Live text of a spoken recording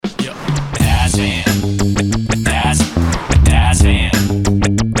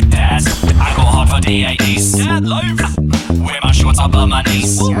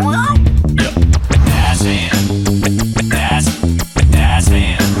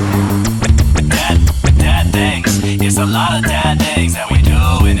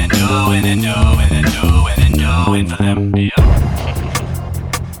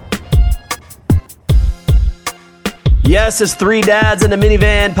This is Three Dads in a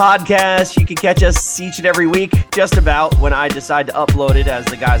Minivan podcast. You can catch us each and every week, just about, when I decide to upload it, as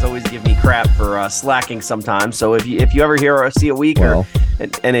the guys always give me crap for slacking sometimes. So if you ever hear or see a week,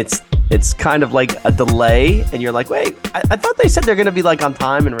 and it's kind of like a delay, and you're like, wait, I thought they said they're going to be like on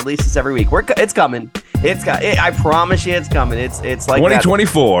time and release this every week. It's coming. I promise you, it's coming. It's like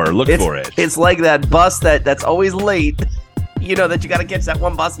 2024. Look for it. It's like that bus that's always late. You know that you got to catch that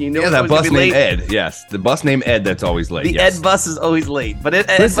one bus, and you know that bus named Ed. Yes, the bus named Ed that's always late. The Ed bus is always late, but Ed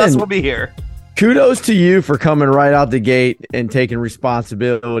bus will be here. Kudos to you for coming right out the gate and taking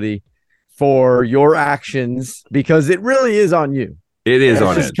responsibility for your actions, because it really is on you. It is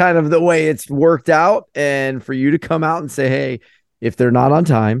on It's kind of the way it's worked out, and for you to come out and say, "Hey, if they're not on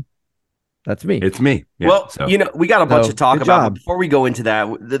time, that's me." It's me. Yeah, well, we got a bunch to talk about. But before we go into that,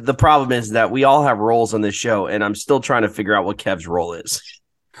 the problem is that we all have roles on this show, and I'm still trying to figure out what Kev's role is.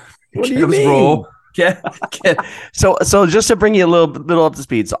 What do you mean? Role? So just to bring you a little up to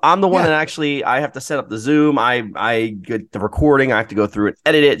speed. So I'm the one that actually, I have to set up the Zoom. I get the recording. I have to go through and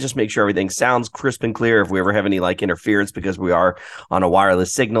edit it, just make sure everything sounds crisp and clear. If we ever have any like interference, because we are on a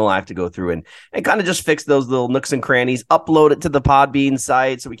wireless signal, I have to go through and kind of just fix those little nooks and crannies, upload it to the Podbean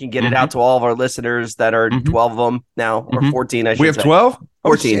site so we can get it out to all of our listeners that are 12 of them now, or 14, I should say. We have 12?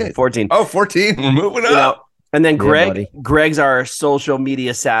 14. 14. Oh, 14. We're moving up. And then Greg's our social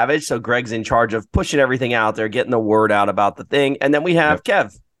media savage. So Greg's in charge of pushing everything out there, getting the word out about the thing. And then we have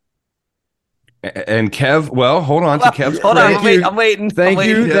Kev. And Kev, well, hold on to Kev's credit. Hold on, I'm waiting. Thank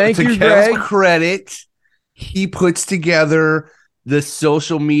you, Kev's Greg. Credit. He puts together the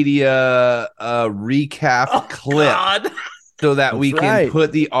social media recap clip. God. So that we can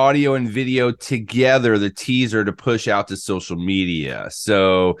put the audio and video together, the teaser to push out to social media.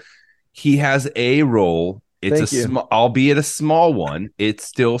 So he has a role. It's albeit a small one. It's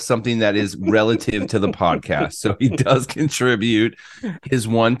still something that is relative to the podcast. So he does contribute his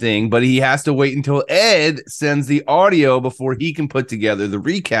one thing, but he has to wait until Ed sends the audio before he can put together the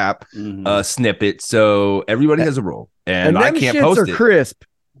recap snippet. So everybody has a role, and I can't post it. Crisp.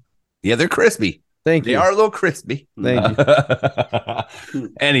 Yeah, they're crispy. Thank you. They are a little crispy. Thank you.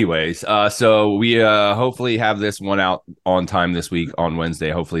 Anyways, so we hopefully have this one out on time this week on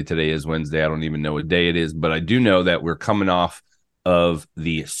Wednesday. Hopefully today is Wednesday. I don't even know what day it is, but I do know that we're coming off of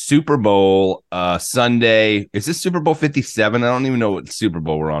the Super Bowl Sunday. Is this Super Bowl 57? I don't even know what Super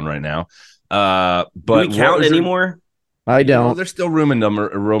Bowl we're on right now. But do we count anymore? I don't. No, there's still Roman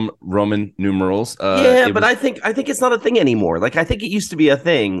numerals. But I think it's not a thing anymore. Like, I think it used to be a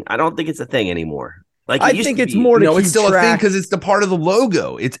thing. I don't think it's a thing anymore. Like, I think it's more. No, it's still a thing because it's the part of the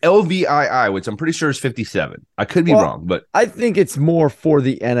logo. It's LVII, which I'm pretty sure is 57. I could be wrong, but I think it's more for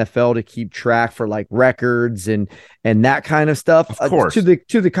the NFL to keep track for like records and that kind of stuff. Of course, to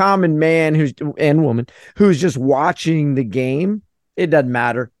the common man and woman who's just watching the game, it doesn't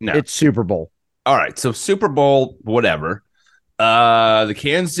matter. No. It's Super Bowl. All right, so Super Bowl, whatever. The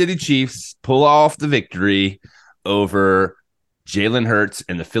Kansas City Chiefs pull off the victory over Jalen Hurts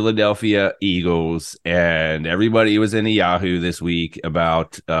and the Philadelphia Eagles, and everybody was in a Yahoo this week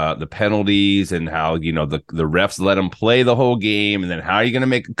about the penalties and how, the refs let them play the whole game, and then how are you going to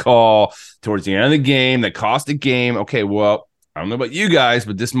make a call towards the end of the game that cost a game? Okay, well, I don't know about you guys,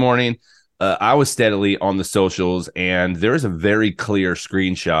 but this morning I was steadily on the socials, and there's a very clear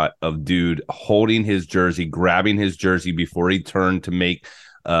screenshot of dude holding his jersey, grabbing his jersey before he turned to make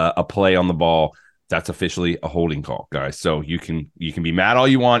a play on the ball. That's officially a holding call, guys. So you can be mad all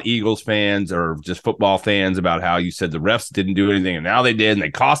you want, Eagles fans or just football fans, about how you said the refs didn't do anything, and now they did, and they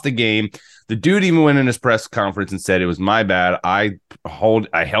cost the game. The dude even went in his press conference and said it was my bad. I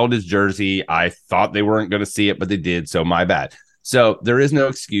held his jersey. I thought they weren't going to see it, but they did. So my bad. So there is no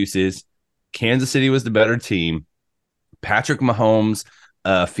excuses. Kansas City was the better team. Patrick Mahomes'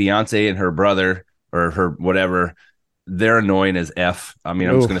 fiance and her brother, or her whatever, they're annoying as F. I mean,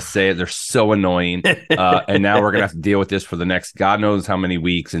 I'm just going to say it. They're so annoying. And now we're going to have to deal with this for the next God knows how many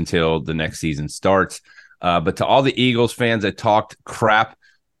weeks until the next season starts. But to all the Eagles fans that talked crap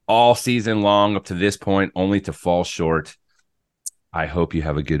all season long up to this point, only to fall short, I hope you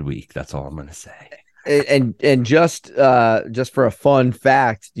have a good week. That's all I'm going to say. And just for a fun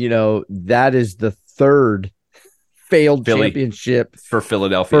fact, that is the third failed championship for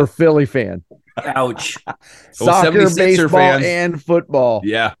Philadelphia, for a Philly fan. Ouch. Soccer, baseball, and football.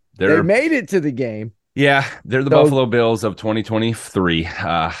 Yeah, they made it to the game. Yeah, they're the Buffalo Bills of 2023.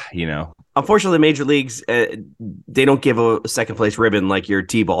 Unfortunately, major leagues, they don't give a second place ribbon like your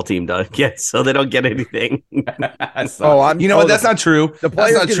T-ball team does. So they don't get anything. That's not true. The That's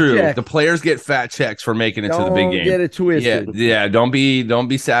players not get a true. check. The players get fat checks for making it to the big game. Don't get it twisted. Yeah. Don't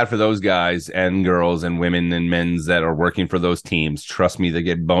be sad for those guys and girls and women and men's that are working for those teams. Trust me, they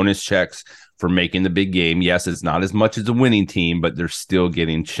get bonus checks for making the big game. Yes, it's not as much as a winning team, but they're still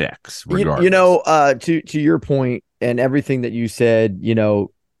getting checks regardless. To your point and everything that you said,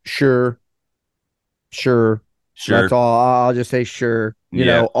 sure. That's all. I'll just say sure. You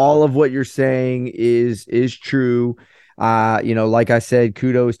know, all of what you're saying is true. Like I said,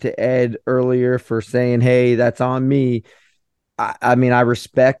 kudos to Ed earlier for saying, hey, that's on me. I mean, I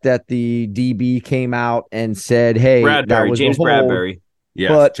respect that the DB came out and said, hey, that was James Bradbury. Yes,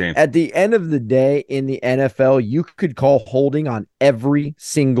 but James. At the end of the day, in the NFL, you could call holding on every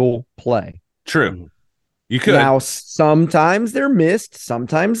single play. True. You could. Now, sometimes they're missed.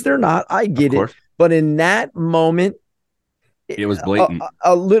 Sometimes they're not. I get it. But in that moment, it was blatant.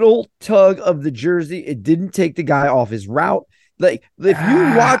 A little tug of the jersey. It didn't take the guy off his route. Like, if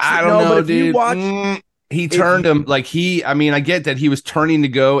you watch, he turned him I get that he was turning to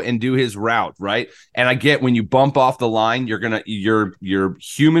go and do his route, right? And I get when you bump off the line, your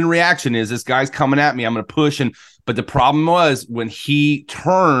human reaction is this guy's coming at me. I'm going to push. But the problem was when he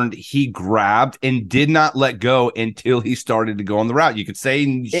turned, he grabbed and did not let go until he started to go on the route. You could say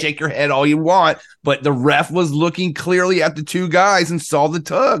and shake your head all you want, but the ref was looking clearly at the two guys and saw the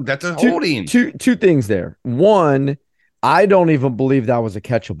tug. That's a holding. Two things there. One, I don't even believe that was a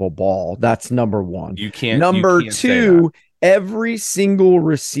catchable ball. That's number one. Number two, every single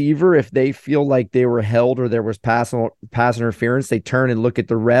receiver, if they feel like they were held or there was pass interference, they turn and look at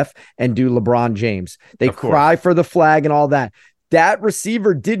the ref and do LeBron James. They cry for the flag and all that. That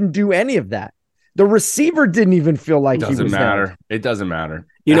receiver didn't do any of that. The receiver didn't even feel like he was held. It doesn't matter.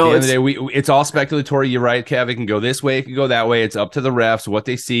 At the end of the day, it's all speculatory. You're right, Kev. It can go this way. It can go that way. It's up to the refs, what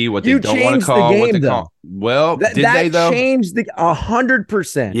they see, what they don't want to call, what they call. Well, did they, though? That changed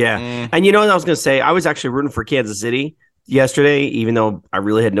 100%. Yeah. And you know what I was going to say? I was actually rooting for Kansas City yesterday, even though I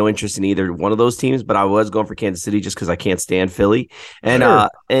really had no interest in either one of those teams, but I was going for Kansas City just because I can't stand Philly. And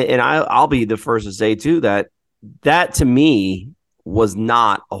I'll be the first to say, too, that to me was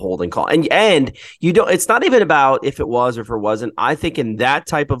not a holding call. And you don't, it's not even about if it was or if it wasn't. I think in that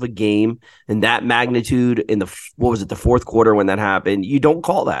type of a game and that magnitude in the fourth quarter when that happened, you don't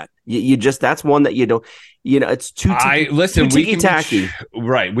call that. You just, that's one that you don't, it's too ticky-tacky.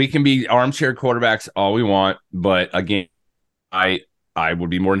 Right. We can be armchair quarterbacks all we want, but again, I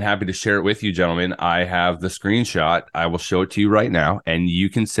would be more than happy to share it with you, gentlemen. I have the screenshot. I will show it to you right now, and you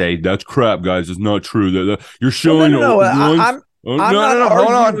can say, that's crap, guys. It's not true. You're showing I'm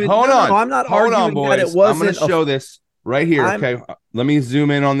not arguing boys. that it wasn't. I'm going to show this right here. Okay, let me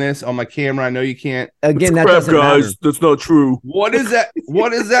zoom in on this on my camera. I know you can't. Again, that doesn't matter. That's not true. What is that?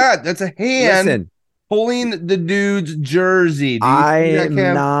 What is that? That's a hand pulling the dude's jersey. I'm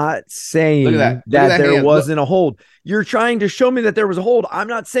not saying that there wasn't a hold. You're trying to show me that there was a hold. I'm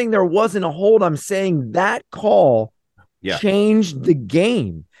not saying there wasn't a hold. I'm saying that call changed the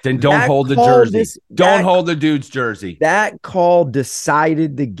game. Then don't hold the jersey. Don't hold the dude's jersey. That call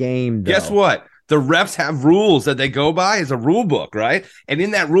decided the game, though. Guess what? The refs have rules that they go by as a rule book, right? And in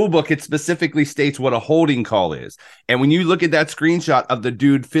that rule book, it specifically states what a holding call is. And when you look at that screenshot of the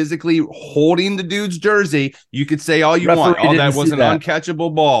dude physically holding the dude's jersey, you could say all you want. Oh, that was an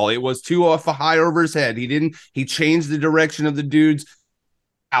uncatchable ball. It was too off a high over his head. He changed the direction of the dude's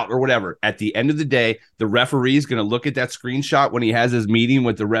out or whatever. At the end of the day, the referee is going to look at that screenshot when he has his meeting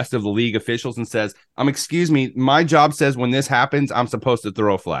with the rest of the league officials and says, excuse me, my job says when this happens, I'm supposed to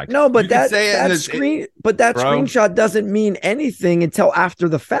throw a flag. No, but that screenshot doesn't mean anything until after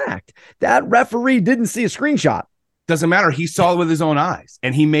the fact. That referee didn't see a screenshot. Doesn't matter. He saw it with his own eyes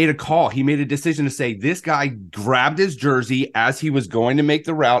and he made a call. He made a decision to say, this guy grabbed his jersey as he was going to make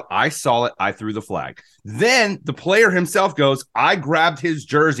the route. I saw it. I threw the flag. Then the player himself goes, I grabbed his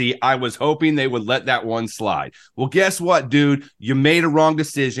jersey. I was hoping they would let that one slide. Well, guess what, dude? You made a wrong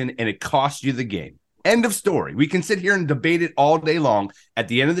decision and it cost you the game. End of story. We can sit here and debate it all day long. At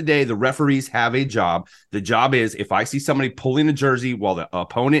the end of the day, the referees have a job. The job is if I see somebody pulling a jersey while the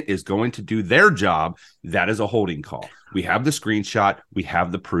opponent is going to do their job, that is a holding call. We have the screenshot. We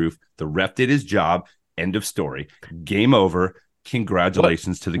have the proof. The ref did his job. End of story. Game over.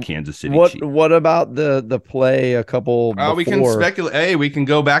 Congratulations to the Kansas City Chiefs. What about the play a couple before? We can speculate. Hey, we can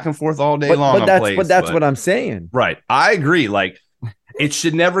go back and forth all day long on plays. But that's what I'm saying. Right. I agree. Like, it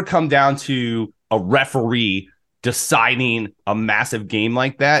should never come down to a referee deciding a massive game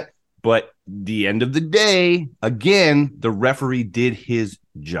like that. But the end of the day, again, the referee did his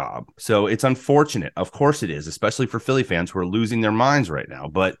job. So it's unfortunate. Of course it is, especially for Philly fans who are losing their minds right now.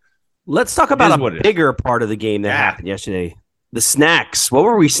 But let's talk about a bigger part of the game that happened yesterday. The snacks. What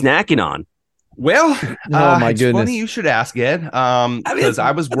were we snacking on? Well, my it's goodness. funny you should ask, Ed. Because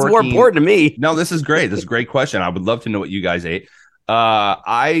I was working. It's more important to me. No, this is great. This is a great question. I would love to know what you guys ate.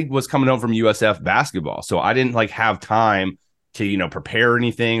 I was coming home from USF basketball, so I didn't have time to, prepare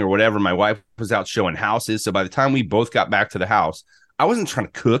anything or whatever. My wife was out showing houses. So by the time we both got back to the house, I wasn't trying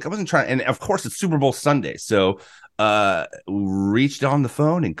to cook. And of course it's Super Bowl Sunday. So reached on the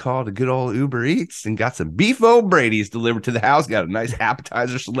phone and called a good old Uber Eats and got some beef O'Brady's delivered to the house. Got a nice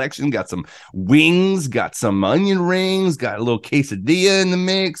appetizer selection, got some wings, got some onion rings, got a little quesadilla in the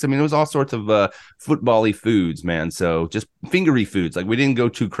mix. I mean, it was all sorts of football-y foods, man. So just fingery foods. We didn't go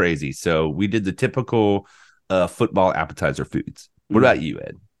too crazy. So we did the typical football appetizer foods. What about you,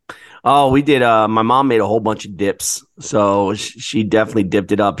 Ed? Oh, we did. My mom made a whole bunch of dips. So she definitely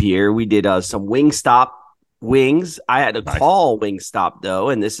dipped it up here. We did some Wingstop wings. I had to call Wingstop though,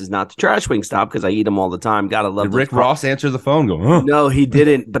 and this is not the trash Wingstop because I eat them all the time. Gotta love. Did Rick Ross answer the phone? Go, huh? No, he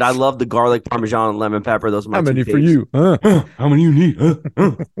didn't. But I love the garlic parmesan and lemon pepper. Those are my How many two for you? How many you need?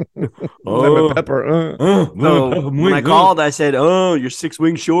 Lemon pepper. So when I called, I said, "Oh, you're 6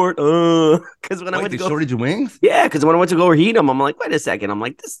 wings short." Because when I went to shorted your wings. Yeah, because when I went to go reheat them, I'm like, wait a second. I'm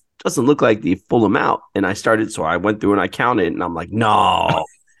like, this doesn't look like the full amount. And I started, so I went through and I counted, and I'm like, no.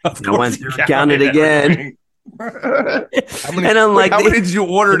 I went through and counted again. How many did you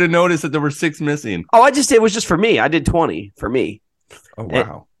order to notice that there were 6 missing? Oh, it was just for me. I did 20 for me. Oh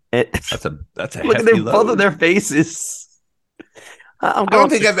wow, that's a look at both of their faces. I don't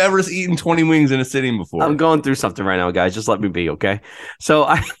think I've ever eaten 20 wings in a sitting before. I'm going through something right now, guys. Just let me be, okay? So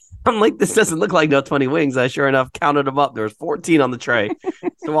I'm like, this doesn't look like no 20 wings. I sure enough counted them up. There was 14 on the tray.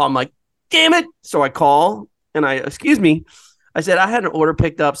 So I'm like, damn it. So I call and excuse me. I said I had an order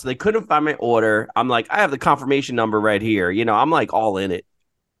picked up, so they couldn't find my order. I'm like, I have the confirmation number right here. I'm like all in it.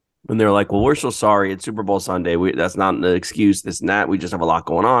 And they're like, well, we're so sorry. It's Super Bowl Sunday. That's not an excuse, this and that. We just have a lot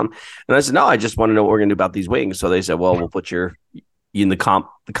going on. And I said, no, I just want to know what we're going to do about these wings. So they said, well, we'll put you in the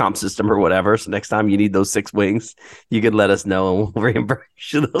comp system or whatever. So next time you need those 6 wings, you could let us know and we'll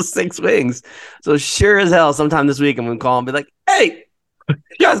reimburse you those 6 wings. So sure as hell, sometime this week, I'm going to call and be like, hey, you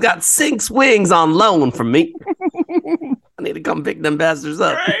guys got 6 wings on loan from me. I need to come pick them bastards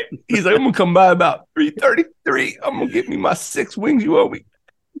up. Right. He's like, I'm going to come by about 3:33. I'm going to get me my 6 wings you owe me.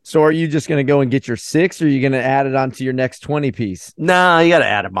 So are you just going to go and get your 6 or are you going to add it onto your next 20 piece? Nah, you got to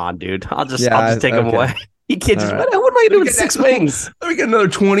add them on, dude. I'll just take them away. You can't just, right. what am I doing with 6 wings? Let me get another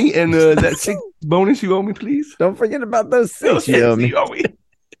 20 and that 6 bonus you owe me, please. Don't forget about those 6 you owe me.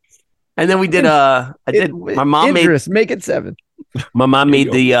 And then we did, my mom make it 7. My mom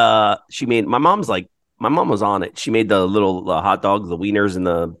made my mom was on it. She made the little hot dogs, the wieners and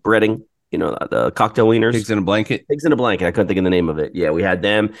the breading, the cocktail wieners. Pigs in a blanket. Pigs in a blanket. I couldn't think of the name of it. Yeah, we had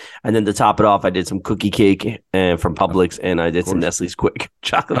them. And then to top it off, I did some cookie cake from Publix, and I did some Nestle's Quick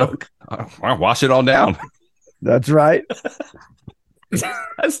chocolate milk. I'll wash it all down. That's right.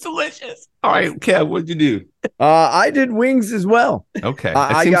 That's delicious. All right, Kev, what'd you do? I did wings as well. Okay.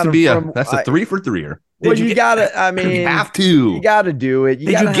 That seems to be that's a 3 for 3er. Well, you gotta, I mean, you have to. You gotta do it.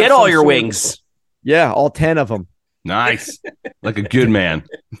 Did you get all your wings? Yeah, all 10 of them. Nice. Like a good man.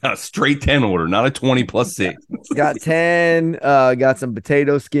 Not a straight 10 order, not a 20 plus 6. Got 10. Got some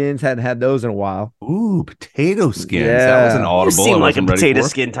potato skins. Hadn't had those in a while. Ooh, potato skins. Yeah. That was an audible. You seem like a potato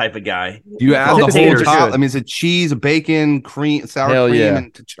skin type of guy. You add the whole top. I mean, it's a cheese, a bacon, cream, sour cream,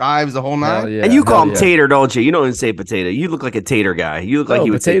 and chives, the whole nine. Yeah. And you call them tater, don't you? You don't even say potato. You look like a tater guy. You look like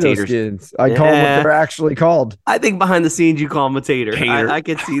you would say tater skins. I call them what they're actually called. I think behind the scenes you call them a tater. I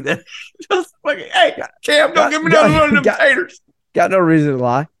can see that. Just like, hey, Cam, don't give me another one of them taters. Got no reason to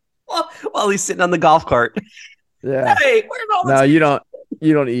lie. While he's sitting on the golf cart. Yeah. Hey, where's all this? No,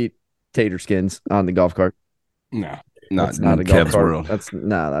 you don't eat tater skins on the golf cart. No. That's not a golf cart. That's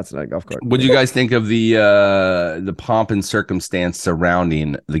not a golf cart. What do you guys think of the pomp and circumstance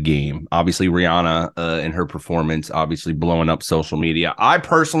surrounding the game? Obviously, Rihanna and her performance, obviously blowing up social media. I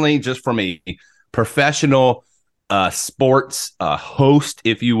personally, just from a professional sports host,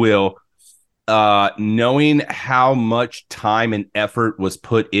 if you will, knowing how much time and effort was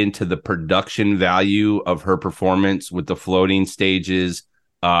put into the production value of her performance with the floating stages.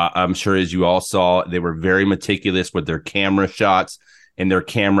 I'm sure, as you all saw, they were very meticulous with their camera shots and their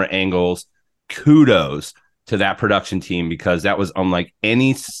camera angles. Kudos to that production team, because that was unlike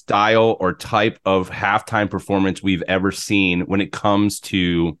any style or type of halftime performance we've ever seen when it comes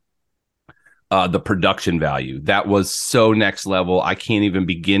to the production value. That was so next level. I can't even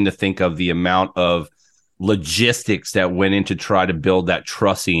begin to think of the amount of logistics that went into try to build that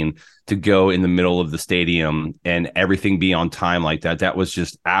trussing to go in the middle of the stadium and everything be on time like that. That was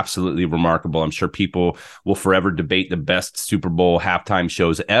just absolutely remarkable. I'm sure people will forever debate the best Super Bowl halftime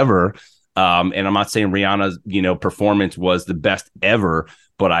shows ever. And I'm not saying Rihanna's, performance was the best ever,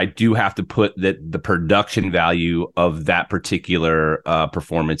 but I do have to put the production value of that particular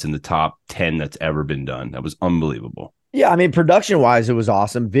performance in the top 10 that's ever been done. That was unbelievable. Yeah, I mean, production-wise, it was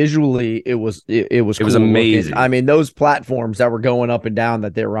awesome. Visually, it was cool amazing. Looking. I mean, those platforms that were going up and down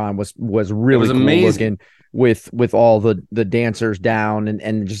that they were on was really cool amazing. Looking with all the dancers down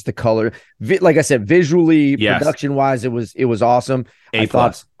and just the color. Like I said, visually, yes. Production-wise, it was awesome. I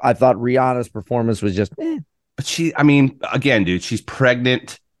thought Rihanna's performance was just. But again, dude, she's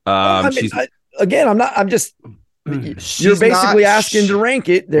pregnant. I'm just. You're basically asking to rank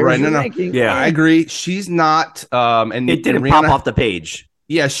it. There's right, ranking. Yeah, I agree. She's not. And it didn't pop off the page.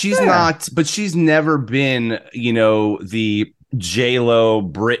 Yeah, she's not. But she's never been, the J-Lo,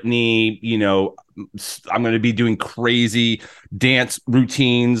 Britney. I'm going to be doing crazy dance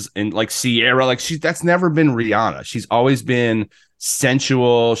routines and like Sierra. Like that's never been Rihanna. She's always been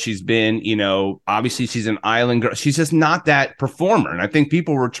sensual. She's been, obviously she's an island girl. She's just not that performer. And I think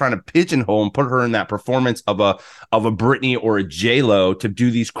people were trying to pigeonhole and put her in that performance of a Britney or a J-Lo to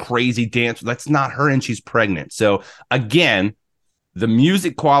do these crazy dance. That's not her, and she's pregnant. So again, the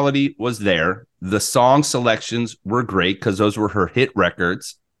music quality was there. The song selections were great because those were her hit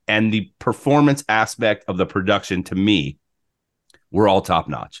records, and the performance aspect of the production to me we're all top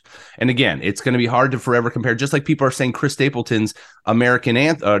notch. And again, it's going to be hard to forever compare. Just like people are saying Chris Stapleton's American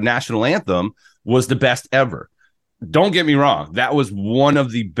national anthem was the best ever. Don't get me wrong. That was one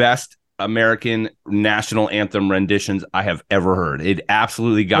of the best American national anthem renditions I have ever heard. It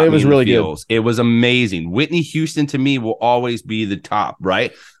absolutely got me. It was really good. It was amazing. Whitney Houston to me will always be the top,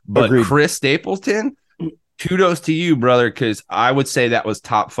 right? But agreed. Chris Stapleton, kudos to you, brother, because I would say that was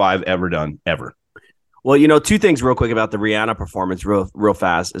top 5 ever done, ever. Well, 2 things real quick about the Rihanna performance real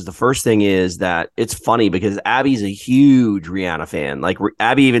fast is the first thing is that it's funny because Abby's a huge Rihanna fan. Like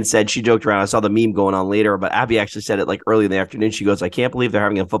Abby even said, she joked around. I saw the meme going on later, but Abby actually said it like early in the afternoon. She goes, I can't believe they're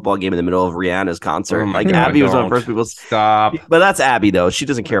having a football game in the middle of Rihanna's concert. Like Abby was one of the first people. Stop. But that's Abby though. She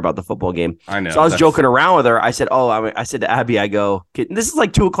doesn't care about the football game. I know. So I was joking around with her. I said, I said to Abby, I go, this is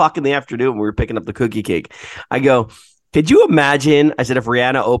like 2:00 in the afternoon when we were picking up the cookie cake. I go, could you imagine? I said, if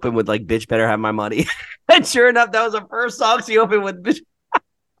Rihanna opened with like, bitch better have my money. And sure enough, that was the first song she opened with, bitch.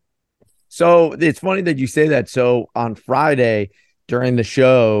 So it's funny that you say that. So on Friday during the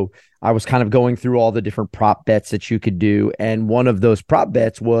show, I was kind of going through all the different prop bets that you could do. And one of those prop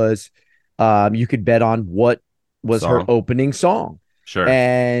bets was you could bet on what was her opening song. Sure.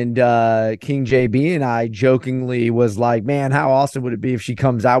 And King JB and I jokingly was like, man, how awesome would it be if she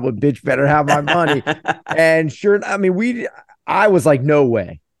comes out with bitch better have my money? And sure, I was like, no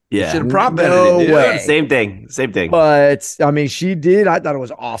way. Yeah. Should have prop betted it. Way. Same thing. But she did. I thought it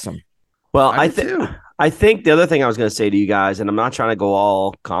was awesome. Well, I think the other thing I was going to say to you guys, and I'm not trying to go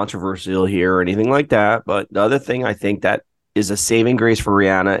all controversial here or anything like that, but the other thing I think that is a saving grace for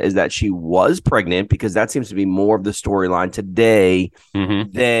Rihanna is that she was pregnant, because that seems to be more of the storyline today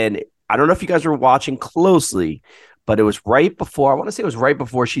than, I don't know if you guys were watching closely, but it was right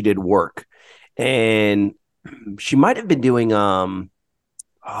before she did Work. And she might have been doing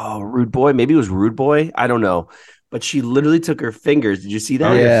Rude Boy. Maybe it was Rude Boy. I don't know. But she literally took her fingers. Did you see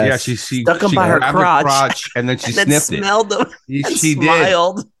that? Yeah, she stuck them by her crotch and then she sniffed smelled them. She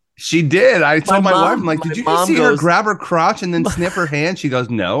smiled. Did. She did. I told my wife, I'm like, did you just see her grab her crotch and then sniff her hand? She goes,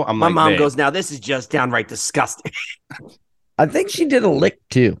 no. I'm like, my mom goes, now this is just downright disgusting. I think she did a lick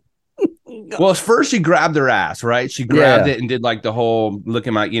too. Well, first she grabbed her ass, right? She grabbed it and did like the whole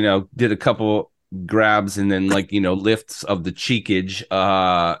looking like, did a couple grabs and then like, lifts of the cheekage.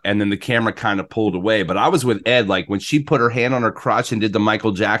 And then the camera kind of pulled away. But I was with Ed, like when she put her hand on her crotch and did the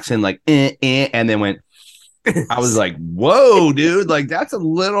Michael Jackson, like, and then went, I was like, whoa, dude, like that's a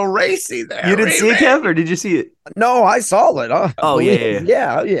little racy there. You didn't see it, Kev, or did you see it? No, I saw it.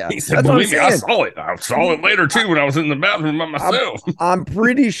 Yeah. He said, believe me, I saw it. I saw it later too when I was in the bathroom by myself. I'm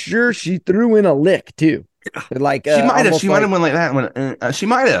pretty sure she threw in a lick too. Like she might have. She might have went like that. She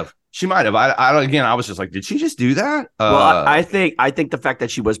might have. I was just like, did she just do that? Well, I think the fact that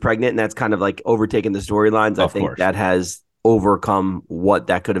she was pregnant and that's kind of like overtaken the storylines. I think that has overcome what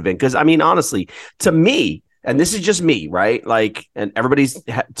that could have been. Because I mean, honestly, to me. And this is just me, right? Like, and everybody's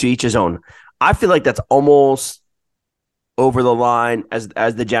to each his own. I feel like that's almost over the line as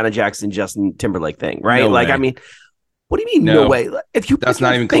the Janet Jackson, Justin Timberlake thing, right? No like, way. I mean, What do you mean no way? If you put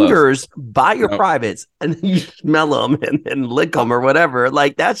your fingers by your privates and then you smell them and lick them or whatever,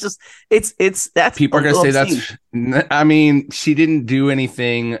 like that's just that's people are gonna say that's. I mean, she didn't do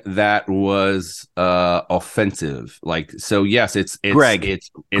anything that was offensive. Like, so yes, it's Greg. It's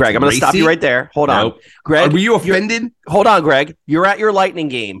Greg, I'm gonna stop you right there. Hold on, Greg. Were you offended? Hold on, Greg. You're at your Lightning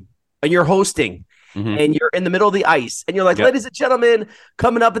game and you're hosting, and you're in the middle of the ice, and you're like, ladies and gentlemen,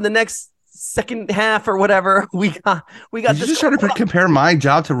 coming up in the next second half or whatever, we got this. You just trying to compare my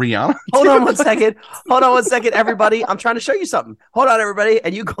job to Rihanna? Hold on one second, everybody. I'm trying to show you something. Hold on, everybody,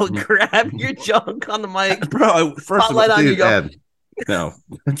 and you go grab your junk on the mic, bro. First of all, dude, Ed, no,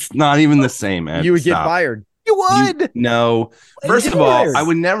 it's not even the same, Ed. You would get fired. You would. No. First of all, I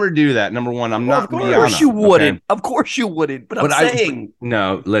would never do that. Number one, I'm not Rihanna. Of course you wouldn't. Okay? Of course you wouldn't. But I'm saying.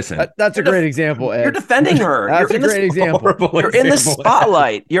 No, listen. That's a great example, Ed. You're defending her. That's a great example. You're in the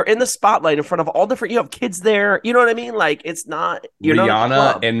spotlight. You're in the spotlight in front of all different. You have kids there. You know what I mean? Like, it's not.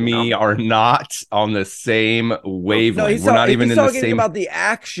 Rihanna and me are not on the same wavelength. We're not even in the same. He's talking about the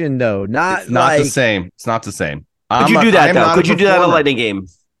action, though. Not the same. It's not the same. Could you do that, though? Could you do that at a Lightning game?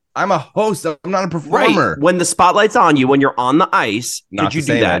 I'm a host. I'm not a performer. Right. When the spotlight's on you, when you're on the ice, could you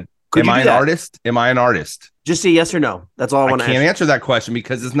do that? Am I an artist? Am I an artist? Just say yes or no. That's all I want to ask. I can't answer that question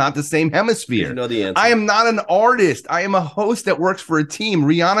because it's not the same hemisphere. You know the answer. I am not an artist. I am a host that works for a team.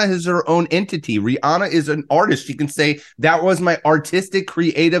 Rihanna is her own entity. Rihanna is an artist. She can say, that was my artistic,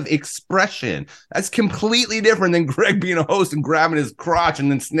 creative expression. That's completely different than Greg being a host and grabbing his crotch and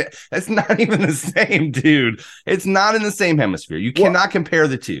then that's not even the same, dude. It's not in the same hemisphere. You cannot compare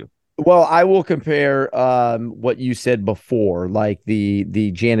the two. Well, I will compare what you said before, like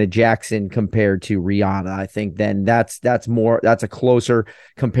the Janet Jackson compared to Rihanna. I think then that's a closer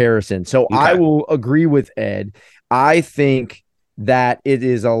comparison. So okay. I will agree with Ed. I think that it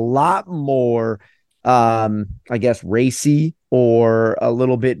is a lot more, I guess, racy or a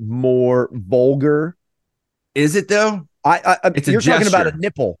little bit more vulgar. Is it though? You're talking about a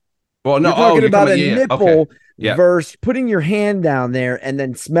nipple. Well, no, you're talking about a nipple. Okay. Yeah. Versus putting your hand down there and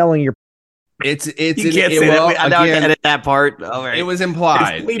then smelling your. You can't say that. I don't edit that part. All right. It was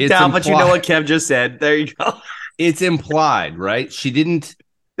implied. It's down, but you know what Kev just said. There you go. It's implied, right? She didn't.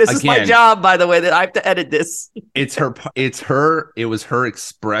 This is my job, by the way, that I have to edit this. It was her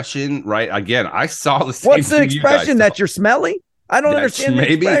expression, right? Again, I saw the same. What's the expression that you're smelling? I don't understand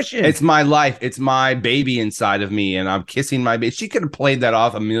the expression. It's my life. It's my baby inside of me, and I'm kissing my baby. She could have played that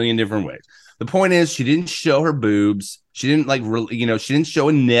off a million different ways. The point is, she didn't show her boobs. She didn't she didn't show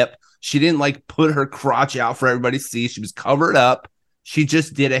a nip. She didn't like put her crotch out for everybody to see. She was covered up. She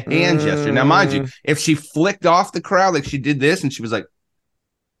just did a hand gesture. Now, mind you, if she flicked off the crowd, like she did this and she was like,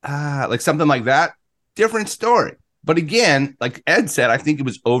 like something like that, different story. But again, like Ed said, I think it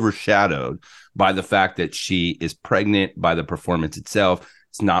was overshadowed by the fact that she is pregnant, by the performance itself.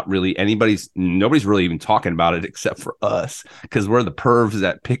 It's not really nobody's really even talking about it except for us because we're the pervs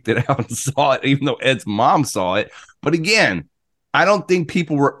that picked it out and saw it, even though Ed's mom saw it. But again, I don't think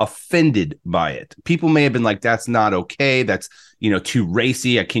people were offended by it. People may have been like, that's not okay. That's, too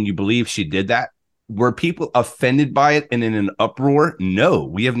racy. Can you believe she did that? Were people offended by it and in an uproar? No,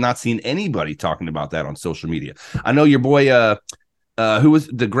 we have not seen anybody talking about that on social media. I know your boy, who was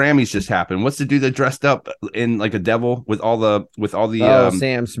the Grammys just happened. What's the dude that dressed up in like a devil with all the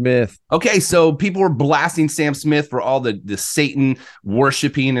Sam Smith. Okay, so people were blasting Sam Smith for all the Satan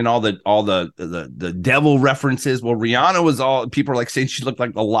worshiping and all the devil references. Well, Rihanna was people are like saying she looked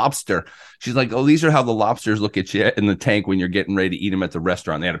like the lobster. She's like, oh, these are how the lobsters look at you in the tank when you're getting ready to eat them at the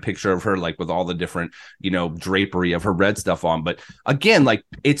restaurant. They had a picture of her like with all the different, drapery of her red stuff on. But again, like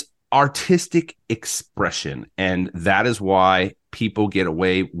it's artistic expression, and that is why people get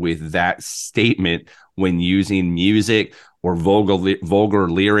away with that statement when using music or vulgar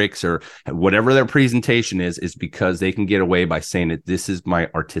lyrics or whatever their presentation is because they can get away by saying that this is my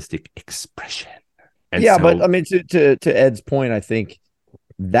artistic expression. And but I mean, to Ed's point, I think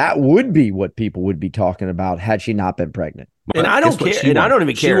that would be what people would be talking about had she not been pregnant. And I don't care. And I don't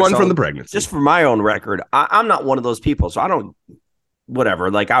even care. She won from the pregnancy. Just for my own record, I'm not one of those people. So I don't, whatever.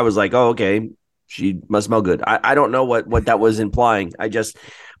 Like I was like, oh, okay, she must smell good. I don't know what that was implying.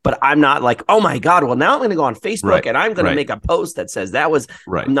 But I'm not like, oh my God, well, now I'm going to go on Facebook and I'm going to make a post that says that was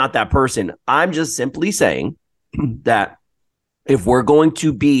I'm not that person. I'm just simply saying that if we're going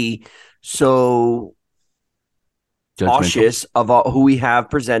to be so cautious of who we have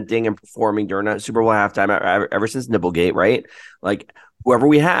presenting and performing during a Super Bowl halftime ever since Nipplegate, right? Like whoever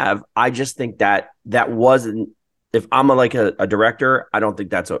we have, I just think that wasn't. If I'm a director, I don't think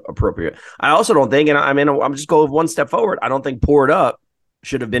that's appropriate. I also don't think, and I'm just going one step forward. I don't think "Pour It Up"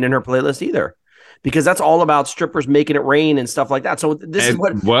 should have been in her playlist either. because that's all about strippers making it rain and stuff like that. So this is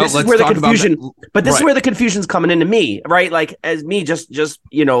where the confusion. But this is where the confusion's coming into me, right? Like as me, just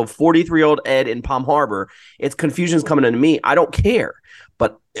 43-year-old Ed in Palm Harbor, it's confusion's coming into me. I don't care.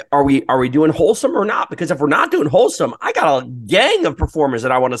 But are we doing wholesome or not? Because if we're not doing wholesome, I got a gang of performers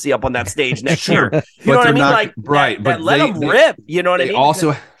that I want to see up on that stage next year. You know what I mean? But let them rip. You know what I mean?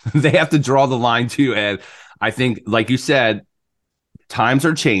 Also, they have to draw the line too, Ed. I think, like you said, times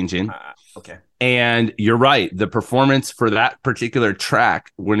are changing. Okay. And you're right. The performance for that particular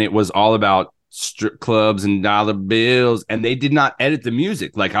track, when it was all about strip clubs and dollar bills, and they did not edit the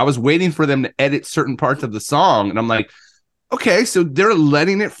music. Like I was waiting for them to edit certain parts of the song, and I'm like, okay, so they're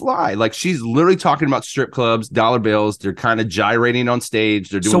letting it fly. Like she's literally talking about strip clubs, dollar bills. They're kind of gyrating on stage.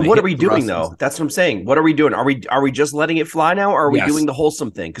 They're doing. So what are we doing though? That's what I'm saying. What are we doing? Are we just letting it fly now, or are we doing the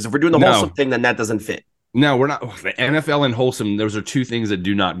wholesome thing? Because if we're doing the wholesome thing, then that doesn't fit. No, we're not. The NFL and wholesome, those are two things that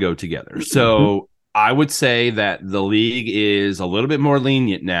do not go together. So I would say that the league is a little bit more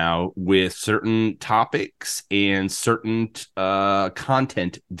lenient now with certain topics and certain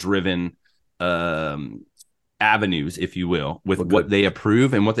content-driven avenues, if you will, with what they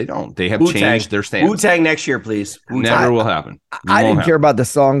approve and what they don't. They have changed their stance. Wu-Tang next year, please. Never will happen. I didn't care about the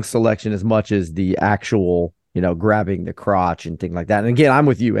song selection as much as the actual, grabbing the crotch and things like that. And again, I'm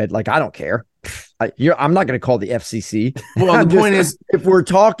with you, Ed. Like, I don't care. I'm not going to call the FCC. Well, the point is, if we're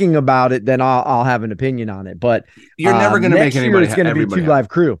talking about it, then I'll have an opinion on it. But you're never going to make anybody. It's going to be Two Live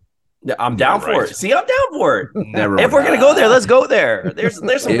Crew. I'm down for it. See, I'm down for it. If we're gonna go there, let's go there. There's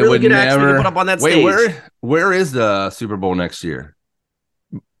some really good acts we can put up on that stage. Wait, where is the Super Bowl next year?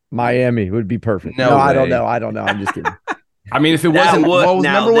 Miami would be perfect. No, I don't know. I'm just kidding. I mean, if it wasn't,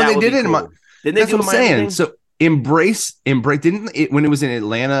 remember when they did it? Cool. That's what I'm saying. So embrace. Didn't it when it was in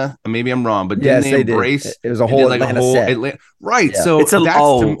Atlanta? Maybe I'm wrong, but didn't they embrace? It was a whole Atlanta set. Right. Yeah. So it's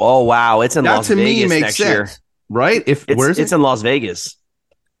wow, it's in Las Vegas next year, right? Where is it? It's in Las Vegas.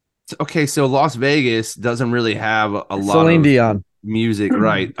 Okay, so Las Vegas doesn't really have a lot Celine of Dion music,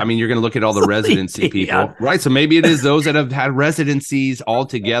 right? I mean, you're going to look at all the residency people, right? So maybe it is those that have had residencies all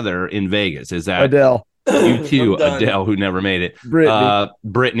together in Vegas. Is that Adele? You too, Adele, who never made it.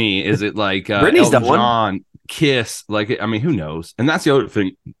 Britney. Is it like Britney's Elton John, Kiss? Like, I mean, who knows? And that's the other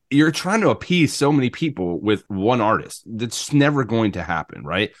thing. You're trying to appease so many people with one artist. That's never going to happen,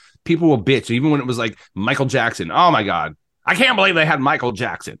 right? People will bitch, even when it was like Michael Jackson. Oh my God. I can't believe they had Michael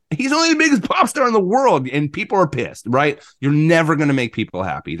Jackson. He's only the biggest pop star in the world, and people are pissed, right? You're never going to make people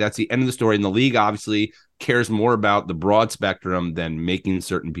happy. That's the end of the story. And the league obviously cares more about the broad spectrum than making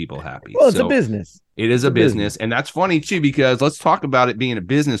certain people happy. Well, it's a business. It is a business. And that's funny, too, because let's talk about it being a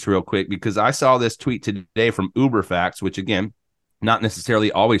business real quick, because I saw this tweet today from UberFacts, which, again, not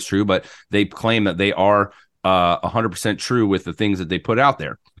necessarily always true, but they claim that they are 100% true with the things that they put out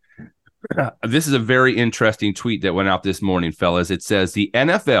there. This is a very interesting tweet that went out this morning, fellas. It says the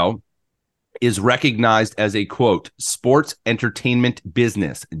NFL is recognized as a, quote, sports entertainment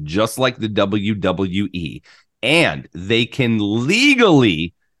business, just like the WWE, and they can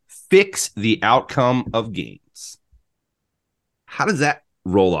legally fix the outcome of games. How does that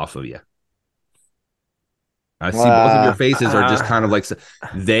roll off of you? I see both of your faces are just kind of like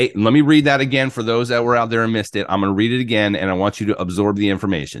let me read that again for those that were out there and missed it. I'm going to read it again, and I want you to absorb the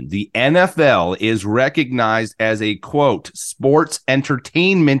information. The NFL is recognized as a, quote, sports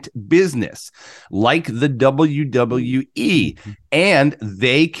entertainment business like the WWE, and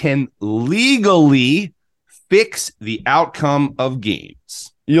they can legally fix the outcome of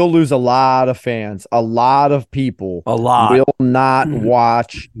games. You'll lose a lot of fans. A lot of people will not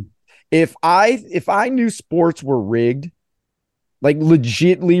watch. If I knew sports were rigged, like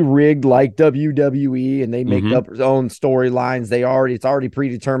legitly rigged, like WWE, and they make up their own storylines, it's already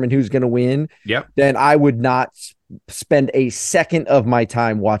predetermined who's going to win. Yep. Then I would not spend a second of my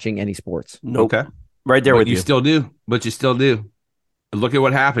time watching any sports. Nope. Okay. Right there with you. You still do. Look at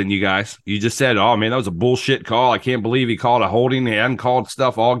what happened, you guys. You just said, oh, man, that was a bullshit call. I can't believe he called a holding. He hadn't called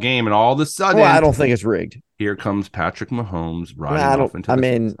stuff all game. And all of a sudden, well, I don't think it's rigged. Here comes Patrick Mahomes riding off into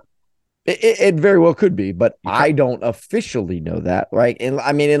the It very well could be, but I don't officially know that, right? And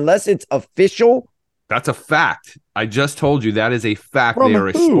I mean, unless it's official. That's a fact. I just told you that is a fact. They are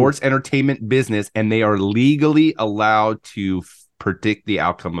a sports entertainment business, and they are legally allowed to predict the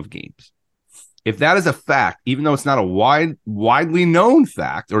outcome of games. If that is a fact, even though it's not a widely known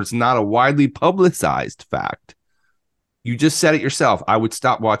fact, or it's not a widely publicized fact, you just said it yourself. I would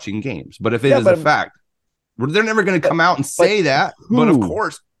stop watching games. But if it is a fact, they're never going to come out and say that. But of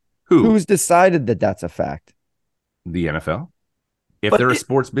course. Who's decided that that's a fact? The NFL. If they're a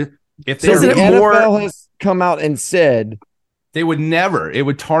sports business, the NFL has come out and said They would never. It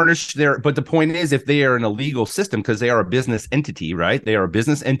would tarnish their. But the point is, if they are an illegal system, because they are a business entity, right? They are a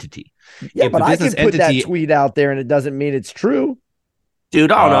business entity. Yeah, but I can put that tweet out there, and it doesn't mean it's true.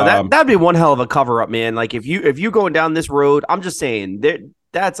 Dude, I don't know. That'd be one hell of a cover up, man. Like if you going down this road, I'm just saying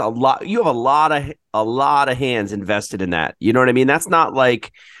that's a lot. You have a lot of hands invested in that. You know what I mean? That's not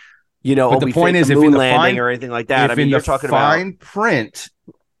like, but the point is, if in the landing or anything like that. If you're talking fine print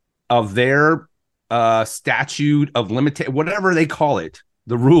of their statute of limitation, whatever they call it,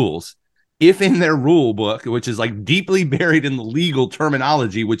 the rules, if in their rule book, which is like deeply buried in the legal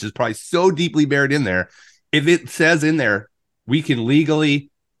terminology, which is probably so deeply buried in there, if it says in there, we can legally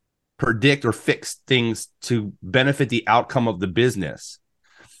predict or fix things to benefit the outcome of the business.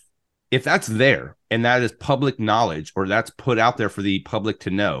 If that's there and that is public knowledge, or that's put out there for the public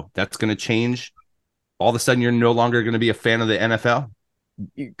to know, that's going to change. All of a sudden, you're no longer going to be a fan of the NFL?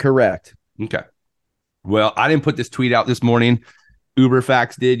 Correct. Okay. Well, I didn't put this tweet out this morning.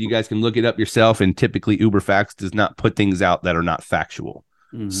 Uberfax did. You guys can look it up yourself. And typically, Uberfax does not put things out that are not factual.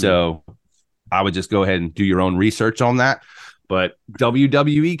 Mm-hmm. So I would just go ahead and do your own research on that. But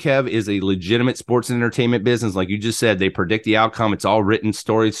WWE, Kev, is a legitimate sports and entertainment business. Like you just said, they predict the outcome. It's all written,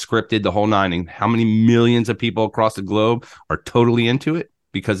 stories, scripted, the whole nine. And how many millions of people across the globe are totally into it?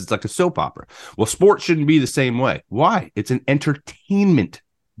 Because it's like a soap opera. Well, sports shouldn't be the same way. Why? It's an entertainment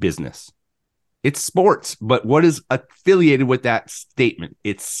business. It's sports. But what is affiliated with that statement?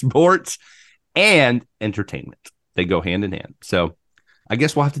 It's sports and entertainment. They go hand in hand. So I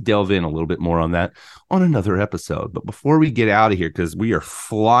guess we'll have to delve in a little bit more on that on another episode. But before we get out of here, because we are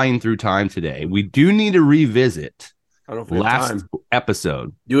flying through time today, we do need to revisit last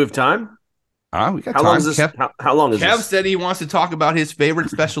episode. Do you have time? We got time. Long is this? How long is Kev this? said he wants to talk about his favorite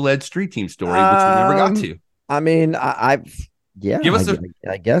special ed street team story, which we never got to. I mean, I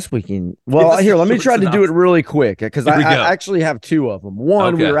guess we can. Well, here, let me try to do it really quick because I actually have two of them.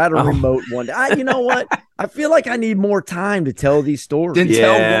 One, we were at a remote one day. You know what? I feel like I need more time to tell these stories. Then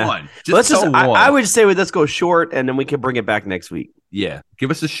tell one. I would say let's go short, and then we can bring it back next week. Yeah,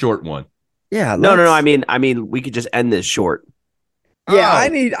 give us a short one. Yeah. No. I mean, we could just end this short. Yeah,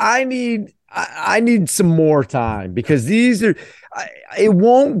 I need some more time because these are. It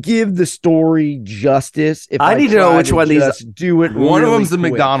won't give the story justice if I need to know which one these do it. One really of them's the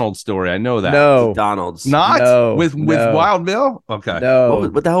quick. McDonald's story. I know that. No, McDonald's. Not with Wild Bill. Okay. No.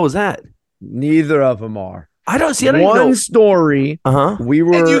 What the hell was that? Neither of them are. I don't see one story. We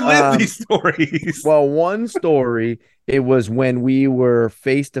were. And you live these stories. Well, one story. It was when we were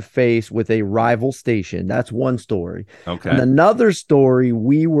face to face with a rival station. That's one story. Okay. And another story,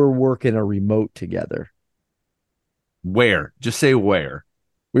 we were working a remote together. Where? Just say where.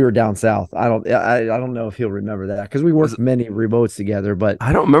 We were down south. I don't know if he'll remember that because we worked many remotes together, but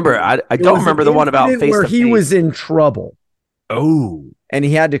I don't remember. I don't remember the one about face where to he face. was in trouble. Oh, and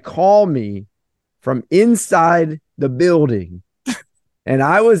he had to call me from inside the building, and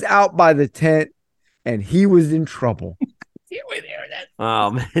I was out by the tent, and he was in trouble.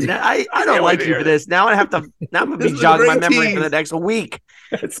 Oh man, I don't like you for this. Now I'm gonna be jogging my memory for the next week.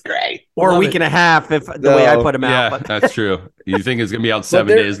 That's great. Or a week and a half if the way I put him out. Yeah, that's true. You think it's gonna be out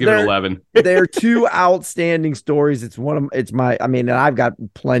 7 days? Give it 11. They're two outstanding stories. And I've got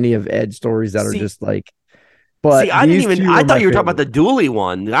plenty of Ed stories that are just like. But I thought you were talking about the Dooley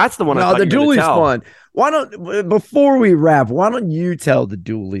one. That's the one. No, the Dooley's fun. Before we wrap, why don't you tell the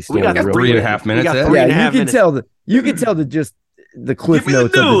Dooley story? We got 3.5 minutes. You can tell the cliff notes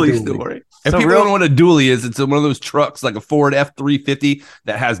of the Dooley story. If people don't know what a dually is, it's one of those trucks like a Ford F-350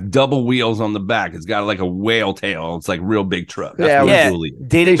 that has double wheels on the back. It's got like a whale tail. It's like a real big truck. That's what a dually is.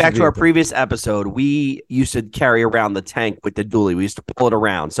 Dating back to our previous episode, we used to carry around the tank with the dually. We used to pull it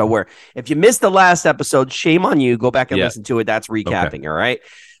around. So if you missed the last episode, shame on you. Go back and listen to it. That's recapping. Okay. All right.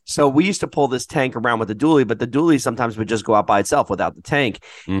 So we used to pull this tank around with the dually, but the dually sometimes would just go out by itself without the tank.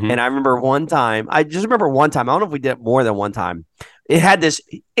 Mm-hmm. And I remember one time, I don't know if we did it more than one time. It had this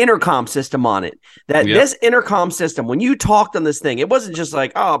intercom system on it. This intercom system, when you talked on this thing, it wasn't just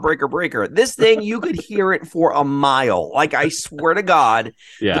like, oh, breaker. This thing, you could hear it for a mile. Like, I swear to God,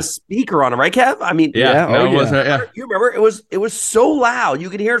 the speaker on it, right, Kev? I mean, you remember it was so loud, you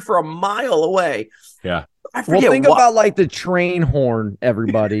could hear it for a mile away. Yeah. Think about like the train horn,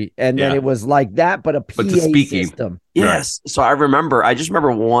 everybody, and then it was like that, but a PA system. Yes. Right. So I just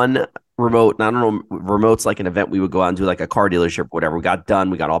remember one remote, and I don't know, remote's like an event we would go out and do, like a car dealership or whatever. We got done,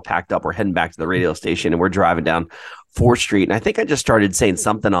 we got all packed up, we're heading back to the radio station, and we're driving down 4th Street, and I think I just started saying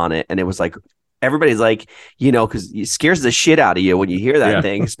something on it, and it was like, everybody's like, because it scares the shit out of you when you hear that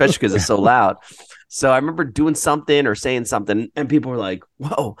thing, especially because it's so loud. So I remember doing something or saying something, and people were like,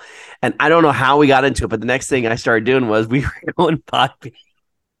 "Whoa!" And I don't know how we got into it, but the next thing I started doing was we were going by people.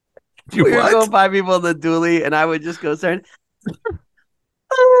 We were going by people in the dually, and I would just go start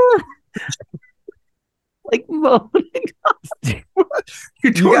like moaning.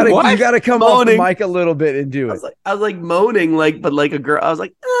 You gotta come off the mic a little bit and do it. I was like moaning, but like a girl. I was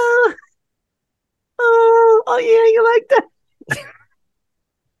like, oh yeah, you like that.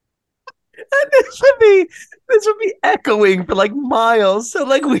 And this would be echoing for like miles. So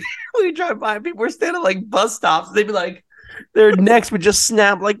like we drive by, people were standing at like bus stops. They'd be like, their necks would just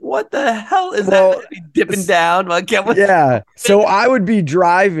snap. Like, what the hell is that? Dipping down. Like, yeah. So I would be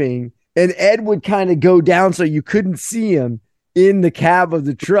driving, and Ed would kind of go down so you couldn't see him in the cab of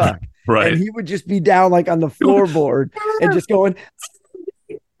the truck. Right. And he would just be down like on the floorboard and just going.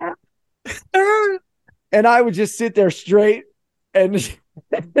 And I would just sit there straight, and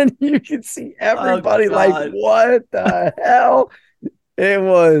you could see everybody like, what the hell?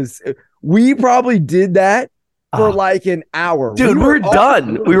 We probably did that for like an hour. Dude, we were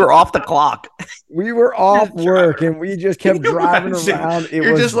done. We were off the clock. We were off work, and we just kept driving around.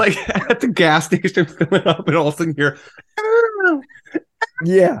 You're just like at the gas station filling up, and all of a sudden you're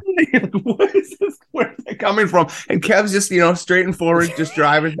yeah. What is this? Where's it coming from? And Kev's just, straight and forward, just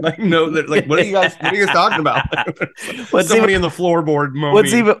driving. Like, what are you guys talking about? Somebody in the floorboard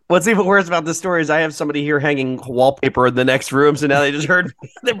moaning. What's even worse about this story is I have somebody here hanging wallpaper in the next room. So now they just heard me.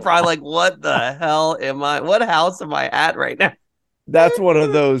 They're probably like, what the hell what house am I at right now? That's one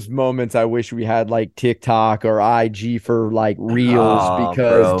of those moments I wish we had like TikTok or IG for like reels,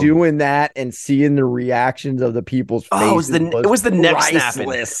 because doing that and seeing the reactions of the people's faces it was the neck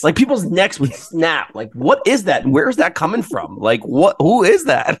snapping. Like people's necks would snap. Like, what is that? And where is that coming from? Like, who is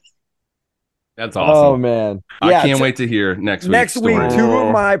that? That's awesome. Oh man. I can't wait to hear next week. Next week, two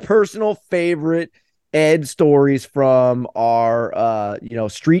of my personal favorite Ed stories from our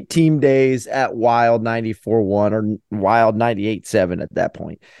street team days at Wild 94.1 or Wild 98.7 at that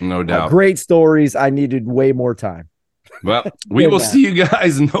point. No doubt. Great stories. I needed way more time. Well, we will see you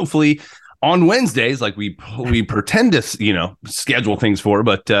guys, and hopefully on Wednesdays, like we pretend to schedule things for,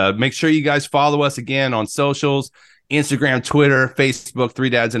 but make sure you guys follow us again on socials, Instagram, Twitter, Facebook, 3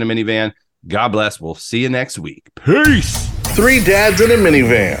 Dads in a Minivan. God bless. We'll see you next week. Peace. 3 Dads in a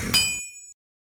Minivan.